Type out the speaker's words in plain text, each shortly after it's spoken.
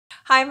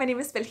Hi, my name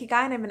is Belgica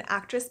and I'm an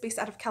actress based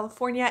out of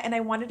California, and I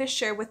wanted to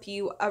share with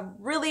you a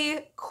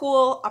really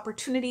cool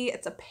opportunity.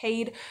 It's a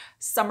paid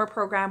summer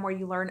program where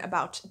you learn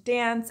about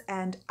dance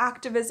and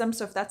activism.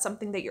 So if that's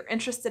something that you're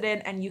interested in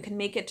and you can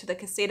make it to the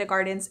Caseta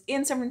Gardens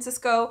in San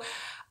Francisco,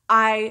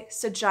 I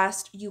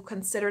suggest you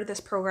consider this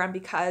program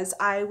because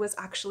I was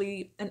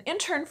actually an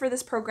intern for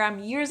this program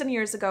years and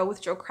years ago with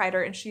Jo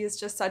Kreider, and she is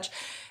just such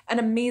an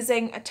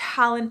amazing,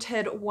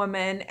 talented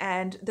woman,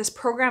 and this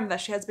program that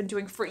she has been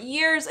doing for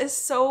years is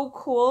so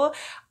cool.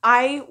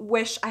 I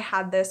wish I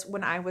had this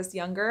when I was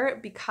younger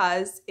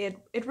because it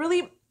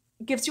really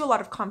gives you a lot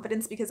of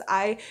confidence, because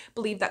I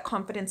believe that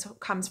confidence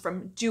comes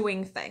from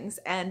doing things,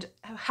 and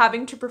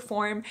having to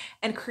perform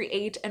and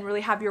create and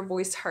really have your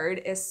voice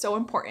heard is so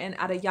important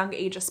at a young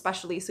age,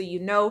 especially so you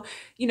know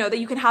that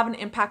you can have an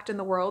impact in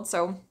the world.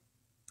 So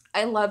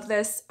I love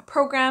this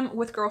program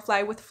with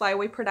GIRLFLY, with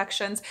Flyaway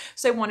Productions,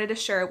 so I wanted to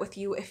share it with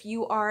you. If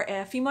you are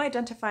a female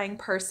identifying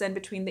person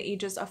between the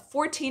ages of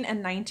 14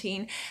 and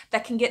 19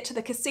 that can get to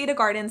the Caseta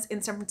Gardens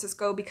in San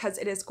Francisco, because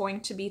it is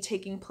going to be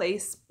taking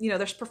place,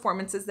 there's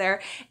performances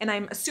there, and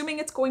I'm assuming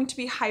it's going to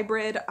be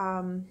hybrid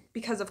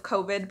because of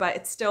COVID, but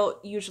it's still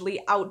usually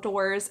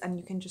outdoors and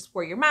you can just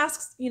wear your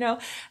masks,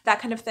 that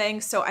kind of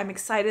thing. So I'm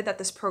excited that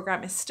this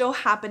program is still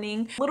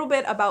happening. A little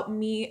bit about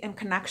me in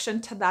connection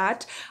to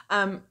that.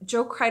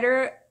 Jo Kreider,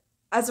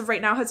 as of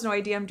right now, has no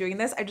idea I'm doing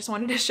this. I just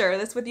wanted to share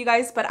this with you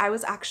guys, but I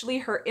was actually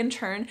her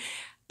intern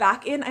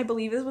back in, I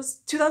believe it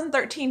was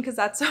 2013, because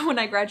that's when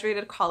I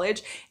graduated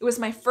college. It was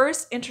my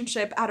first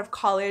internship out of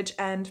college,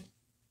 and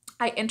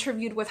I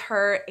interviewed with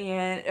her,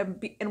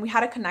 and we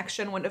had a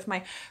connection. One of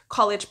my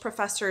college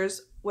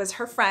professors was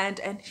her friend,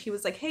 and he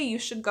was like, hey, you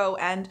should go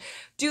and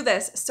do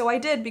this. So I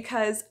did,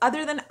 because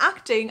other than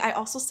acting, I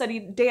also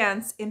studied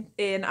dance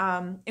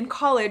in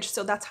college.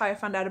 So that's how I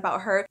found out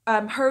about her.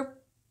 Her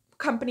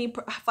company,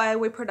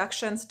 Flyaway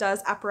Productions,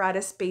 does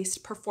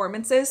apparatus-based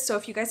performances. So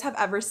if you guys have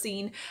ever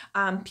seen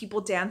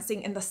people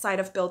dancing in the side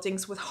of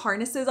buildings with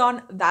harnesses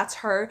on, that's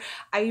her.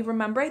 I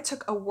remember I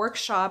took a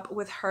workshop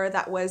with her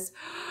that was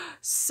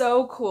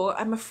so cool.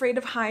 I'm afraid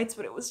of heights,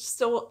 but it was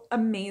still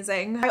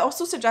amazing. I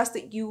also suggest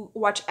that you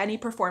watch any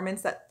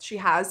performance that she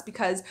has,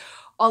 because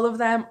all of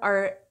them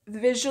are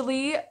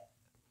visually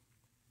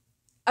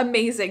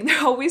amazing.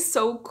 They're always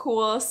so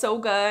cool, so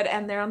good,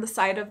 and they're on the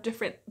side of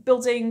different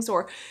buildings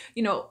or,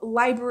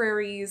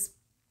 libraries,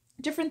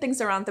 different things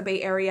around the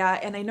Bay Area.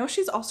 And I know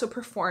she's also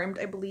performed,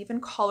 I believe,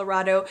 in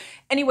Colorado.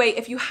 Anyway,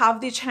 if you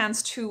have the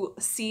chance to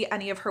see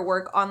any of her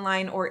work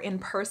online or in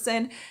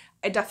person,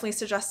 I definitely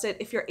suggest it.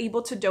 If you're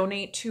able to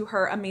donate to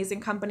her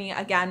amazing company,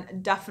 again,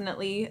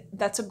 definitely,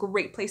 that's a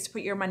great place to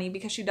put your money,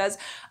 because she does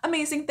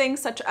amazing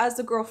things such as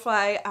the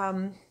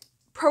GIRLFLY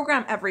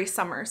program every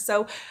summer.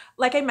 So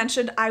like I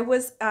mentioned, it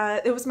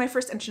was my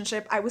first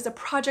internship. I was a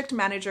project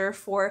manager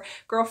for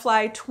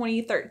GIRLFLY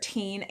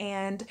 2013,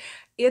 and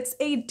it's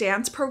a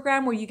dance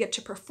program where you get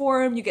to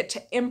perform, you get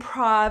to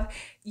improv,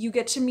 you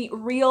get to meet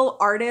real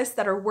artists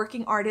that are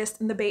working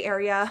artists in the Bay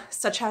Area,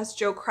 such as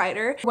Jo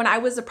Kreider. When I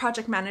was a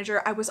project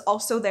manager, I was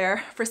also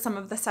there for some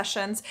of the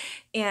sessions,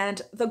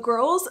 and the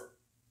girls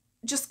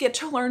just get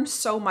to learn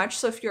so much.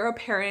 So if you're a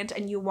parent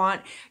and you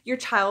want your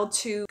child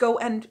to go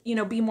and,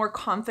 be more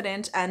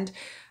confident and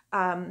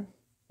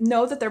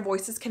know that their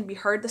voices can be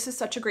heard, this is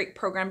such a great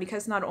program,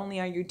 because not only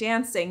are you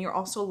dancing, you're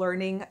also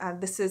learning.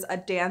 This is a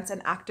dance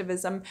and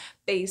activism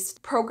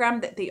based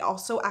program that they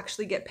also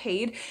actually get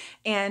paid.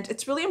 And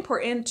it's really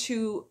important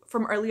to,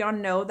 from early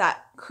on, know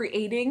that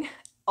creating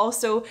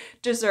also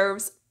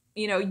deserves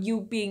you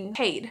being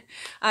paid,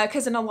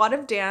 because in a lot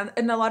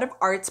of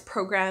arts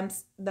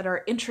programs that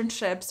are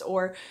internships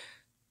or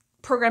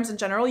programs in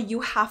general,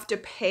 you have to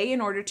pay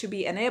in order to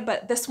be in it,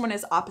 but this one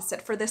is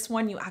opposite. For this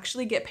one, you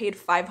actually get paid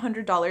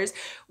 $500,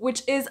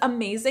 which is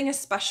amazing,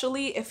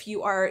 especially if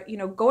you are,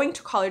 going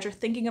to college or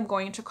thinking of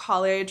going to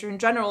college, or in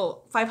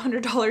general,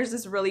 $500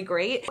 is really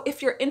great.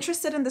 If you're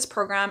interested in this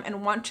program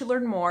and want to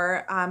learn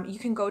more, you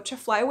can go to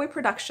Flyaway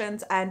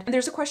Productions, and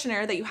there's a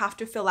questionnaire that you have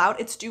to fill out.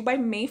 It's due by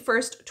May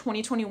 1st,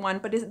 2021,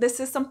 but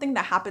this is something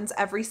that happens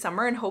every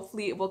summer, and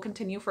hopefully it will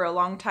continue for a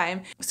long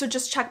time. So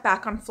just check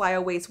back on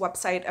Flyaway's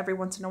website every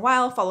once in a while.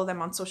 Follow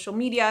them on social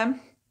media.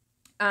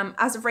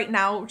 As of right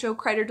now, Jo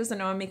Kreider doesn't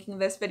know I'm making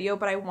this video,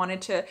 but I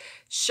wanted to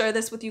share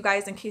this with you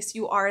guys in case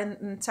you are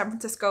in San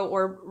Francisco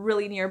or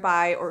really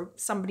nearby, or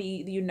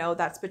somebody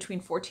that's between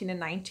 14 and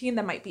 19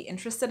 that might be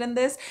interested in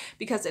this,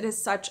 because it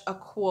is such a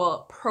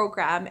cool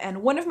program.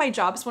 And one of my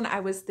jobs when I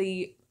was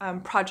the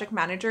project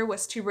manager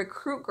was to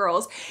recruit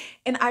girls,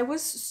 and I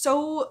was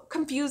so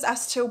confused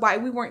as to why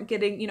we weren't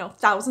getting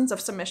thousands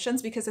of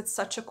submissions, because it's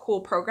such a cool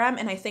program,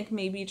 and I think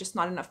maybe just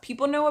not enough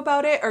people know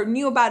about it, or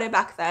knew about it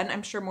back then.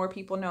 I'm sure more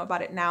people know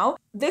about it now.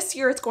 This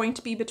year it's going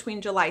to be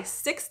between July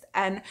 6th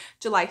and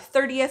July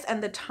 30th,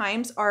 and the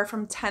times are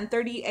from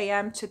 10:30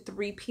 a.m. to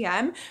 3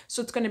 p.m.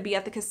 So it's going to be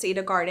at the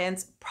Caseta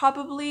Gardens.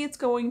 Probably it's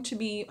going to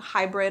be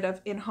hybrid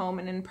of in-home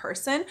and in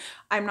person.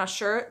 I'm not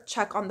sure.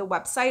 Check on the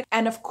website.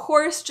 And of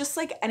course, just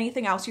like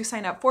anything else you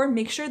sign up for,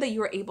 make sure that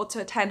you are able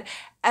to attend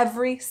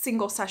every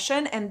single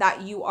session and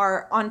that you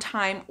are on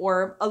time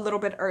or a little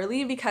bit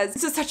early, because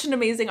this is such an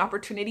amazing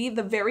opportunity.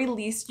 The very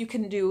least you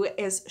can do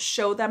is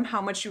show them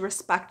how much you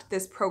respect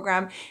this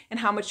program and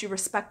how much you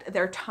respect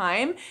their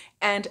time,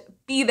 and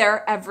be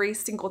there every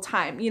single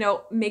time. You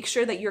know, make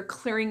sure that you're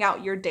clearing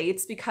out your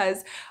dates,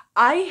 because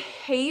I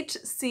hate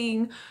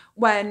seeing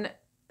when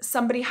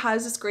somebody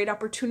has this great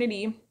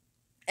opportunity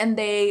and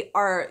they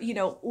are, you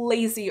know,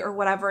 lazy or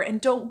whatever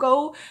and don't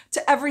go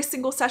to every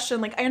single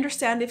session. Like, I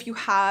understand if you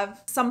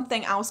have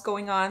something else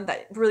going on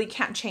that really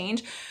can't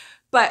change,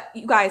 but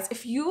you guys,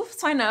 if you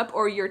sign up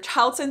or your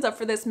child signs up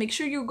for this, make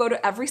sure you go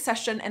to every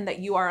session and that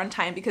you are on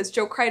time, because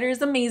Joke Rider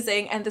is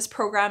amazing and this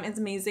program is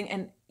amazing,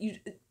 and you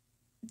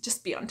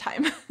just be on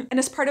time. And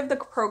as part of the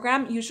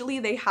program, usually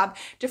they have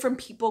different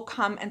people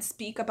come and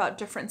speak about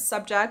different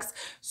subjects.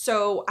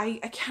 So I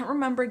can't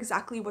remember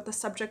exactly what the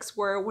subjects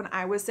were when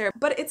I was there,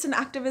 but it's an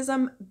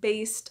activism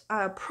based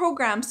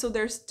program. So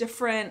there's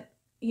different,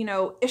 you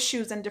know,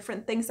 issues and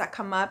different things that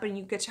come up, and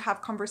you get to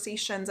have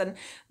conversations, and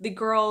the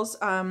girls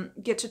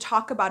get to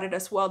talk about it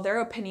as well, their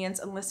opinions,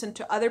 and listen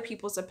to other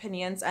people's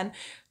opinions and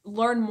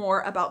learn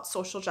more about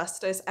social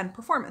justice and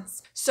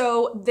performance.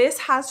 So this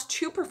has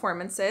 2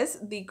 performances.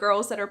 The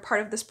girls that are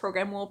part of this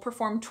program will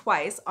perform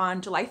twice on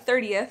July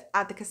 30th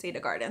at the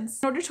Caseta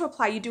Gardens. In order to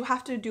apply, you do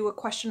have to do a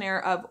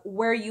questionnaire of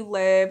where you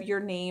live, your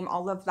name,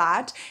 all of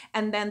that.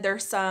 And then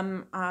there's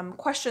some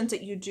questions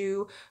that you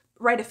do.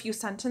 Write a few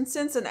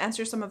sentences and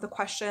answer some of the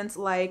questions,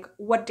 like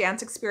what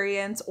dance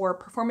experience or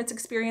performance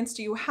experience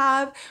do you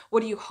have? What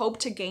do you hope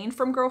to gain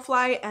from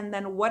GIRLFLY? And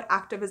then what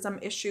activism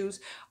issues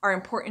are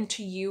important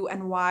to you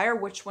and why, or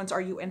which ones are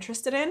you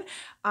interested in?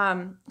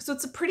 So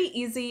it's pretty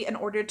easy. In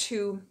order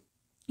to,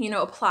 you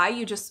know, apply,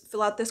 you just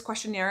fill out this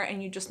questionnaire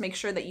and you just make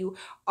sure that you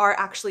are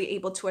actually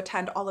able to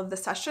attend all of the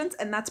sessions,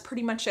 and that's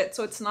pretty much it.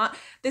 So it's not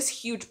this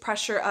huge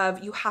pressure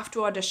of you have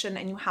to audition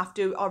and you have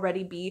to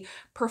already be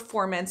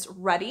performance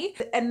ready.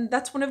 And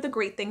that's one of the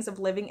great things of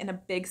living in a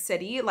big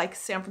city like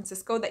San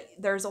Francisco, that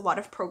there's a lot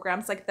of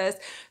programs like this.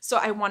 So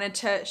I wanted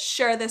to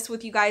share this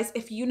with you guys.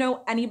 If you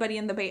know anybody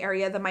in the Bay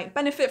Area that might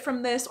benefit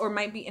from this or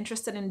might be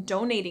interested in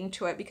donating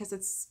to it, because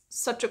it's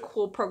such a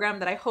cool program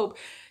that I hope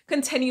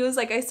continues,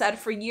 like I said,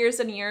 for years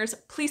and years,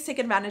 please take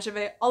advantage of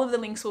it. All of the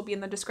links will be in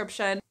the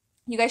description.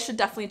 You guys should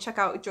definitely check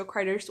out Joke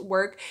Rider's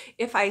work.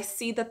 If I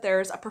see that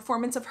there's a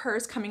performance of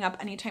hers coming up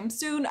anytime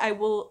soon, I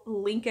will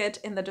link it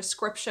in the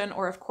description,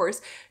 or of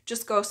course,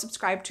 just go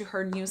subscribe to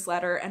her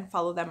newsletter and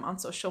follow them on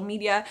social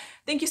media.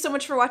 Thank you so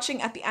much for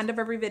watching. At the end of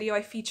every video,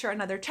 I feature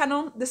another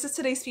channel. This is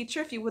today's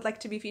feature. If you would like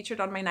to be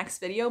featured on my next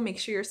video, make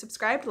sure you're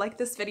subscribed, like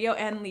this video,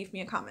 and leave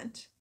me a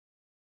comment.